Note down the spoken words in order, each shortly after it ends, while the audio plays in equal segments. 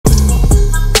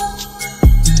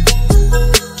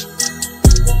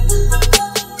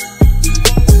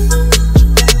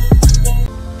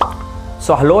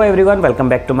So hello everyone, welcome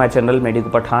back to my channel Medico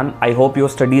Pathan. I hope your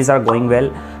studies are going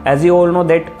well. As you all know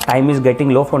that time is getting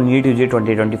low for NEET-UG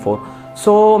 2024.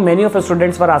 So many of the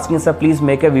students were asking, sir, please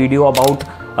make a video about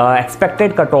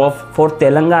expected cutoff for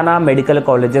Telangana medical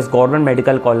colleges, government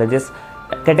medical colleges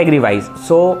category wise.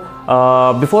 So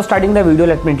before starting the video,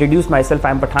 let me introduce myself. I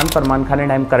am Pathan Farman Khan and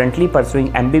I am currently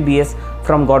pursuing MBBS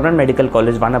from Government Medical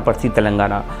College, Vanaparsi,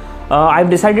 Telangana. I've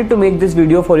decided to make this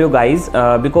video for you guys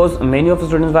because many of the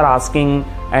students were asking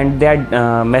and they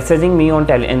are messaging me on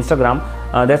Instagram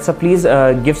that please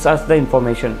gives us the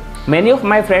information. Many of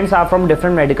my friends are from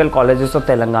different medical colleges of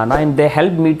Telangana and they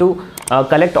helped me to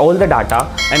collect all the data,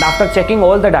 and after checking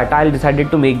all the data I decided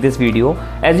to make this video.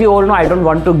 As you all know, I don't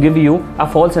want to give you a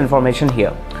false information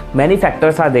here. Many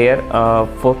factors are there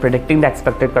for predicting the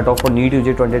expected cutoff for NEET-UG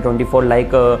 2024,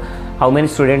 like how many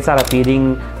students are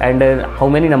appearing and how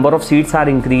many number of seats are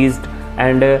increased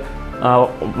and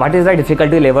what is the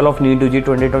difficulty level of NEET-UG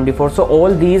 2024. So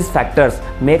all these factors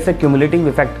makes a cumulative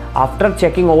effect. After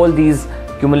checking all these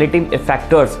cumulative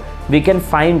factors, we can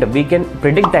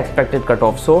predict the expected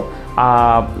cutoff. So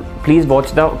please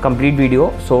watch the complete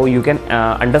video so you can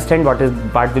understand what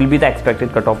will be the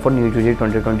expected cutoff for NEET-UG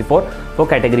 2024 for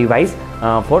category wise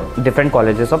for different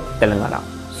colleges of Telangana.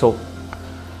 So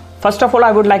first of all,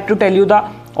 I would like to tell you the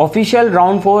official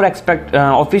round 4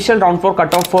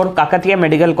 cutoff for Kakatiya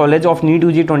Medical College of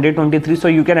NEET-UG 2023, so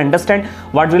you can understand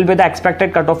what will be the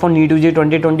expected cutoff for NEET-UG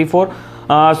 2024.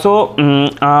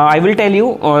 I will tell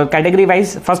you category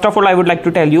wise. First of all, I would like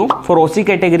to tell you for OC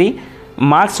category,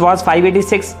 marks was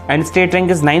 586 and state rank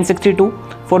is 962.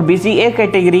 For BCA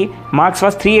category, marks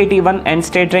was 381 and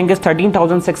state rank is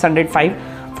 13,605.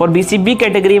 For BCB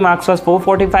category, marks was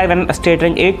 445 and state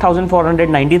rank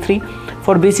 8,493.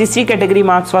 For BCC category,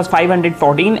 marks was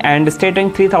 514 and state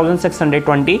rank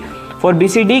 3,620. For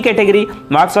BCD category,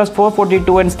 marks was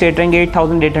 442 and state rank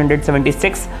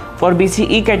 8,876. For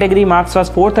BCE category, marks was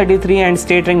 433 and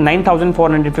state rank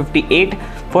 9,458.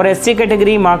 For SC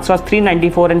category, marks was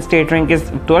 394 and state rank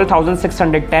is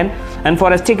 12,610. And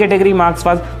for ST category, marks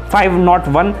was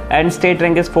 501 and state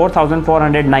rank is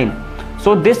 4,409.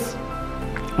 So this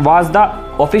was the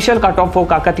official cutoff for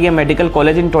Kakatiya Medical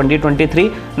College in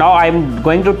 2023. Now I am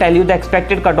going to tell you the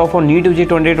expected cutoff for NEET-UG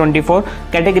 2024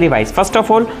 category wise. First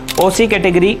of all, OC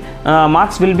category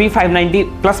marks will be 590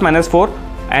 plus minus 4,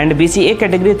 and BCA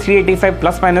category 385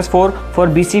 plus minus 4. For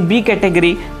BCB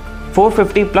category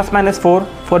 450 plus minus 4.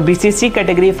 For BCC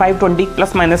category 520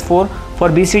 plus minus 4. For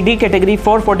BCD category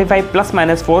 445 plus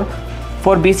minus 4.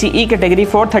 For BCE category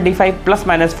 435 plus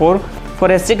minus 4.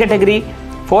 For SC category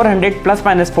 400 plus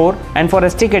minus 4, and for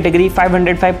ST category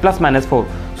 505 plus minus 4.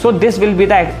 So this will be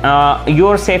the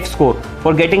your safe score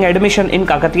for getting admission in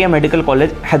Kakatiya Medical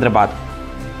College, Hyderabad.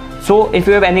 So if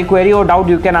you have any query or doubt,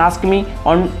 you can ask me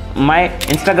on my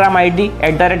Instagram ID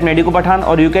 @Medico Pathan,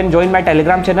 or you can join my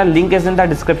Telegram channel. Link is in the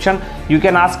description. You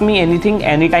can ask me anything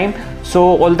anytime.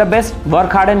 So all the best,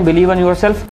 work hard and believe in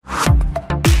yourself.